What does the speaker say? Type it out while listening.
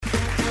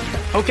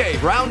Okay,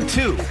 round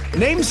two.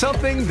 Name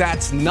something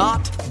that's not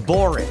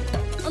boring.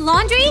 A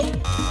laundry?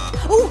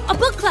 Ooh, a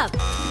book club.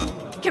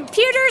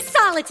 Computer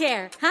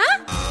solitaire,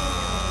 huh?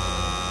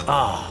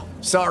 Ah,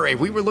 oh, sorry,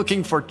 we were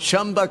looking for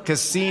Chumba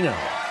Casino.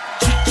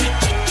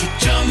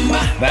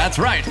 That's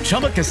right,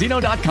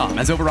 ChumbaCasino.com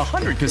has over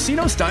 100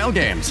 casino-style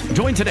games.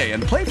 Join today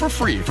and play for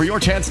free for your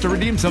chance to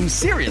redeem some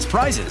serious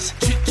prizes.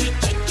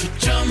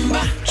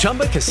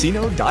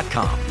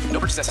 ChumbaCasino.com. No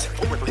purchase necessary.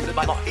 Void where prohibited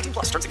by law. 18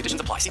 plus. Terms and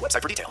conditions apply. See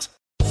website for details.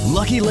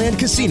 Lucky Land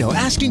Casino,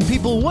 asking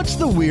people, what's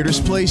the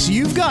weirdest place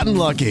you've gotten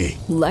lucky?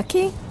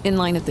 Lucky? In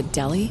line at the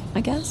deli,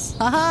 I guess?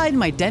 Aha, in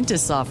my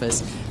dentist's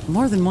office.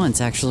 More than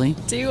once, actually.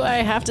 Do I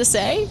have to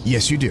say?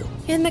 Yes, you do.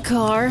 In the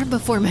car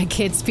before my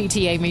kids'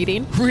 PTA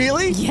meeting.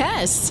 Really?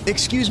 Yes.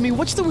 Excuse me,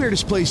 what's the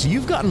weirdest place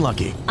you've gotten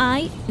lucky?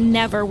 I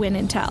never win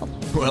and tell.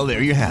 Well,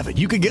 there you have it.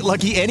 You can get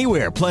lucky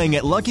anywhere, playing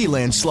at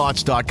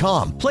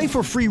LuckyLandSlots.com. Play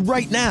for free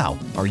right now.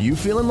 Are you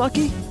feeling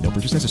lucky? No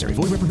purchase necessary.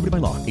 Void where prohibited by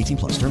law. 18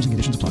 plus. Terms and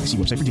conditions apply. See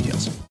website for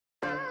details.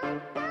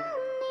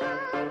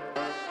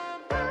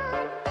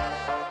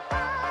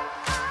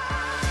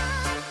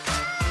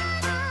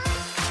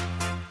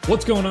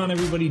 What's going on,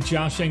 everybody?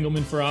 Josh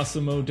Engelman for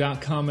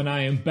Awesemo.com, and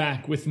I am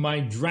back with my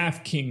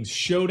DraftKings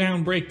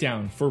Showdown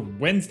Breakdown for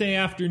Wednesday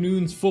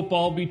afternoon's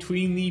football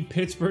between the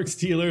Pittsburgh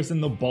Steelers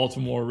and the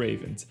Baltimore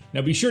Ravens.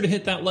 Now be sure to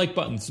hit that like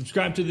button,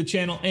 subscribe to the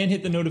channel, and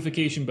hit the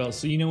notification bell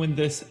so you know when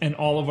this and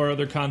all of our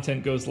other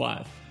content goes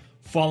live.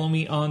 Follow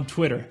me on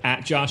Twitter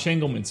at Josh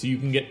Engelman so you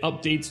can get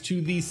updates to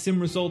these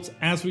sim results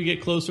as we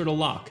get closer to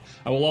lock.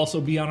 I will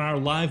also be on our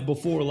Live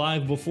Before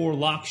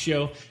Lock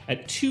show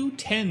at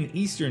 2:10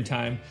 Eastern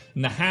Time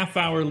in the half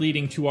hour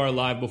leading to our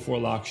Live Before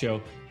Lock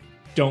show.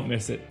 Don't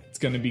miss it. It's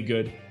going to be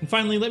good. And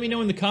finally, let me know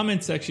in the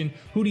comments section,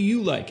 who do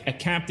you like at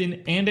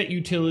captain and at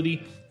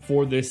utility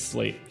for this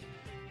slate?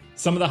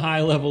 Some of the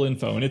high level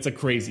info, and it's a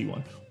crazy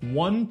one.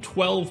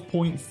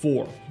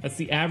 112.4. That's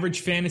the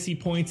average fantasy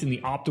points in the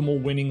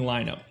optimal winning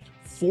lineup.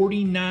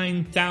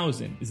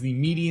 49,000 is the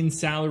median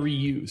salary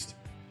used.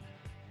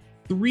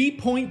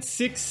 3.6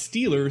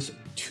 Steelers,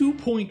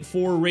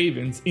 2.4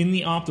 Ravens in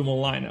the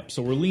optimal lineup.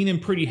 So we're leaning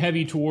pretty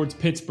heavy towards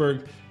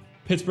Pittsburgh.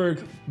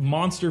 Pittsburgh,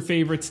 monster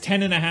favorites,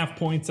 10.5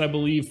 points, I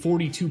believe,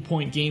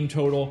 42-point game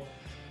total.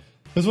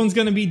 This one's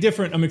going to be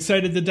different. I'm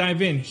excited to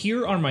dive in.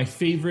 Here are my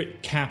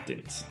favorite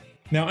captains.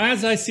 Now,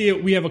 as I see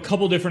it, we have a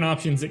couple different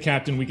options at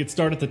captain. We could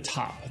start at the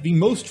top. The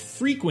most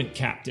frequent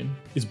captain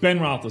is Ben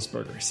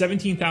Roethlisberger.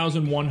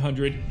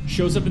 17,100,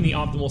 shows up in the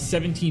optimal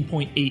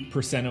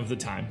 17.8% of the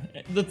time.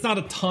 That's not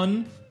a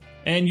ton,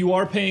 and you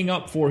are paying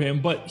up for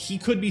him, but he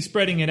could be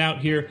spreading it out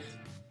here.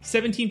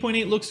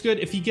 17.8 looks good.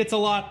 If he gets a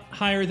lot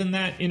higher than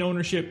that in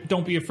ownership,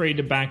 don't be afraid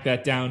to back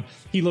that down.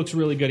 He looks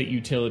really good at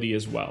utility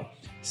as well.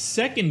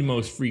 Second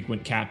most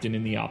frequent captain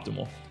in the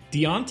optimal,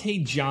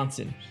 Deontay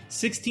Johnson,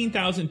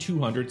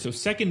 16,200, so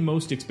second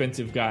most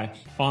expensive guy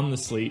on the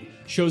slate,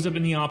 shows up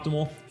in the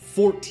optimal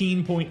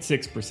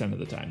 14.6% of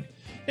the time.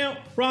 Now,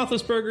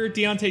 Roethlisberger,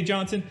 Deontay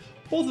Johnson,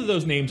 both of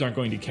those names aren't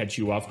going to catch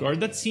you off guard.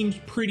 That seems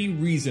pretty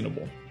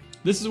reasonable.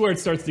 This is where it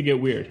starts to get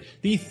weird.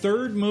 The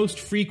third most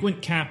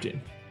frequent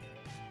captain.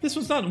 This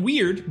one's not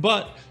weird,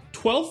 but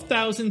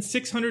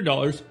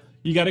 $12,600.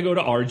 You got to go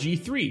to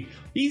RG3.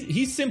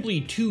 He's simply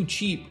too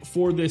cheap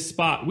for this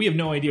spot. We have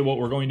no idea what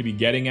we're going to be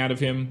getting out of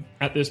him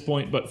at this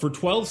point, but for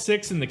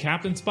 12.6 in the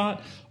captain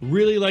spot,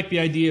 really like the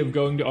idea of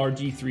going to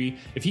RG3.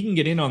 If he can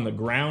get in on the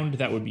ground,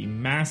 that would be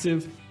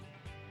massive.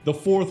 The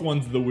fourth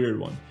one's the weird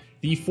one.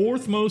 The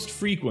fourth most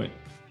frequent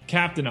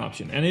captain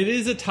option, and it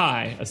is a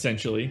tie,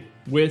 essentially,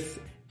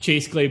 with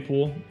Chase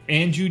Claypool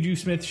and Juju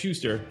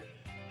Smith-Schuster.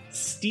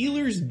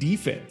 Steelers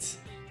defense.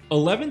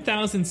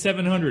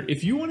 11,700.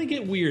 If you want to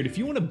get weird, if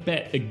you want to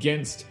bet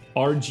against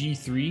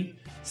RG3,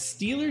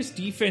 Steelers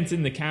defense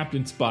in the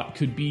captain spot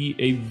could be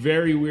a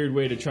very weird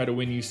way to try to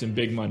win you some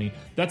big money.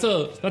 That's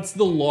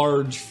the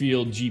large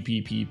field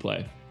GPP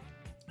play.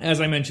 As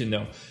I mentioned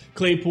though,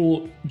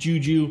 Claypool,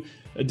 Juju,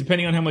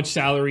 depending on how much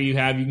salary you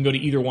have, you can go to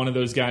either one of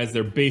those guys.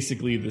 They're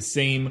basically the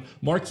same.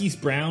 Marquise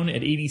Brown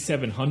at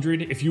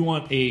 8,700. If you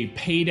want a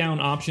pay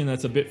down option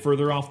that's a bit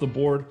further off the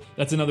board,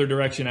 that's another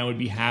direction I would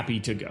be happy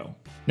to go.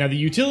 Now the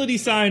utility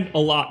side, a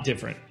lot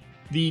different.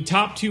 The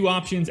top two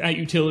options at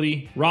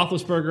utility,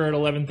 Roethlisberger at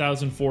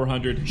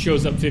 11,400,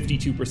 shows up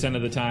 52%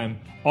 of the time.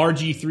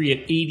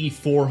 RG3 at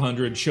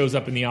 8,400, shows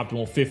up in the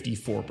optimal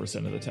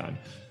 54% of the time.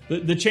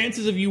 The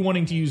chances of you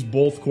wanting to use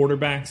both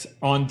quarterbacks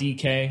on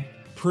DK,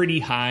 pretty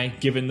high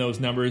given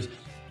those numbers.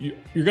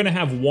 You're going to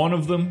have one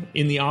of them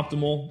in the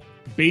optimal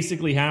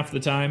basically half the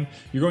time.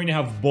 You're going to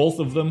have both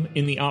of them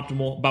in the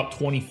optimal about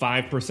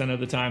 25% of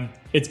the time.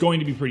 It's going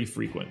to be pretty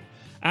frequent.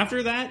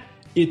 After that,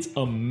 it's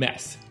a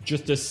mess.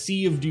 Just a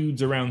sea of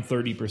dudes around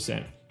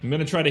 30%. I'm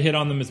going to try to hit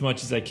on them as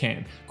much as I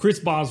can. Chris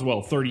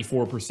Boswell,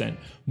 34%.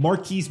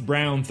 Marquise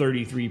Brown,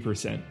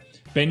 33%.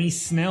 Benny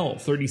Snell,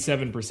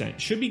 37%.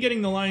 Should be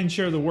getting the lion's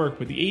share of the work,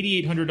 but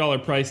the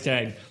 $8,800 price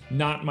tag,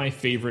 not my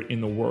favorite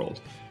in the world.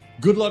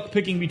 Good luck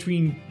picking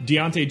between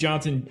Deontay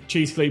Johnson,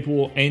 Chase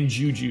Claypool, and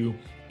Juju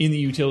in the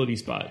utility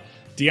spot.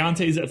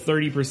 Deontay's at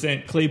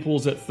 30%,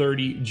 Claypool's at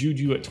 30%,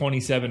 Juju at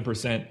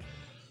 27%.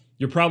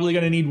 You're probably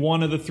going to need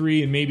one of the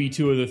three and maybe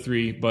two of the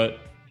three, but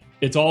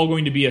it's all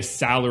going to be a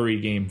salary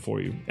game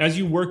for you. As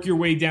you work your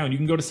way down, you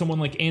can go to someone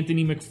like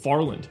Anthony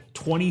McFarland,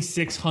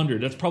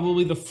 2,600. That's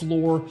probably the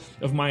floor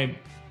of my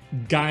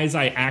guys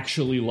I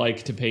actually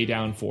like to pay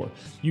down for.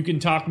 You can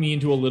talk me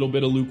into a little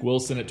bit of Luke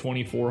Wilson at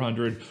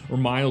 2,400 or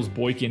Miles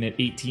Boykin at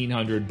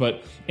 1,800,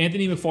 but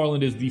Anthony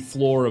McFarland is the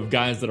floor of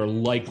guys that are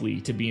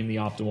likely to be in the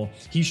optimal.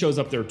 He shows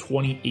up there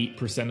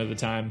 28% of the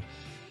time.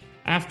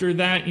 After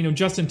that,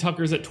 Justin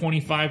Tucker's at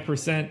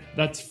 25%.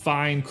 That's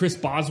fine. Chris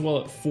Boswell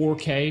at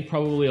 4K,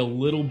 probably a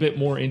little bit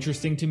more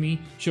interesting to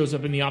me. Shows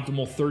up in the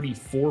optimal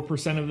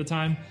 34% of the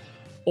time.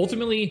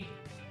 Ultimately,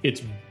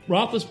 it's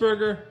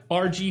Roethlisberger,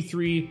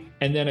 RG3,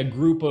 and then a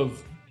group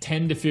of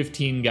 10 to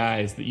 15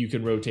 guys that you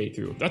can rotate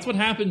through. That's what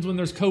happens when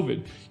there's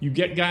COVID. You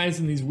get guys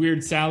in these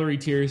weird salary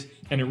tiers,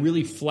 and it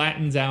really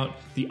flattens out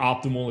the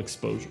optimal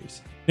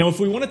exposures. Now,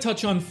 if we want to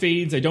touch on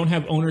fades, I don't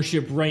have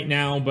ownership right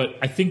now, but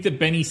I think that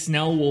Benny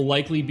Snell will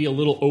likely be a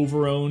little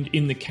over-owned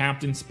in the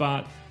captain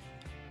spot.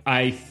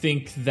 I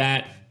think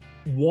that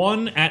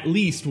at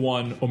least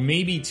one, or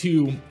maybe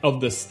two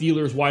of the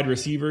Steelers wide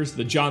receivers,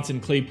 the Johnson,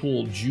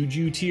 Claypool,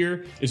 Juju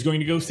tier, is going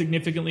to go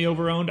significantly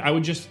over-owned. I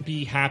would just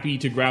be happy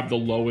to grab the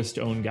lowest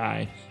owned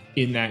guy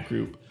in that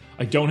group.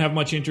 I don't have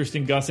much interest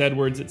in Gus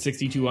Edwards at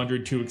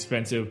 6,200, too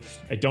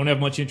expensive. I don't have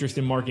much interest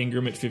in Mark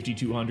Ingram at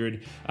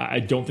 5,200. I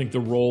don't think the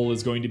role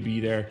is going to be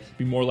there.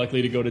 Be more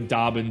likely to go to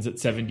Dobbins at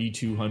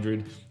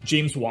 7,200.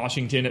 James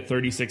Washington at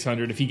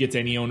 3,600. If he gets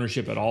any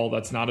ownership at all,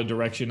 that's not a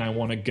direction I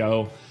want to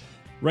go.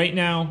 Right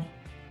now,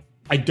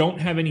 I don't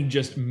have any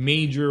just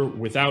major,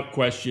 without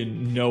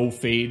question, no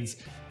fades.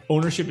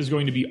 Ownership is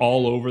going to be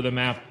all over the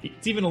map.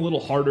 It's even a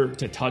little harder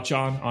to touch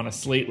on a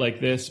slate like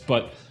this,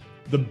 but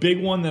the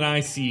big one that I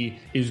see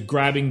is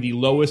grabbing the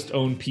lowest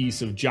owned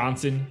piece of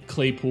Johnson,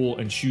 Claypool,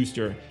 and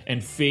Schuster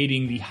and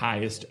fading the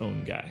highest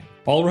owned guy.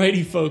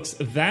 Alrighty, folks,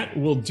 that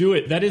will do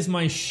it. That is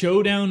my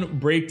showdown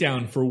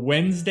breakdown for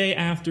Wednesday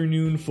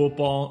afternoon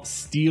football,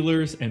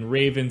 Steelers and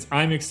Ravens.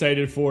 I'm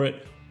excited for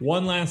it.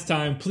 One last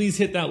time, please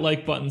hit that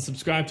like button,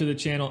 subscribe to the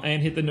channel,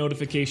 and hit the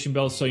notification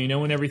bell so you know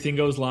when everything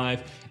goes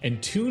live.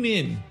 And tune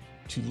in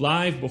to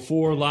Live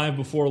Before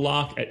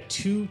Lock at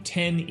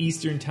 2:10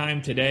 Eastern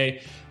Time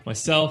today.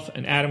 Myself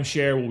and Adam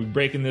Scher will be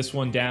breaking this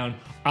one down.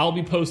 I'll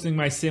be posting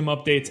my sim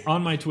updates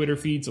on my Twitter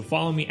feed, so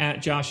follow me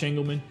at Josh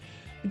Engelman.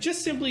 And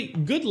just simply,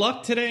 good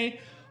luck today.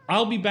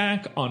 I'll be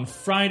back on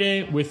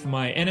Friday with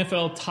my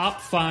NFL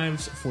top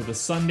fives for the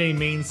Sunday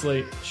main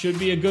slate. Should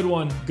be a good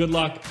one. Good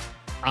luck.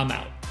 I'm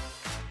out.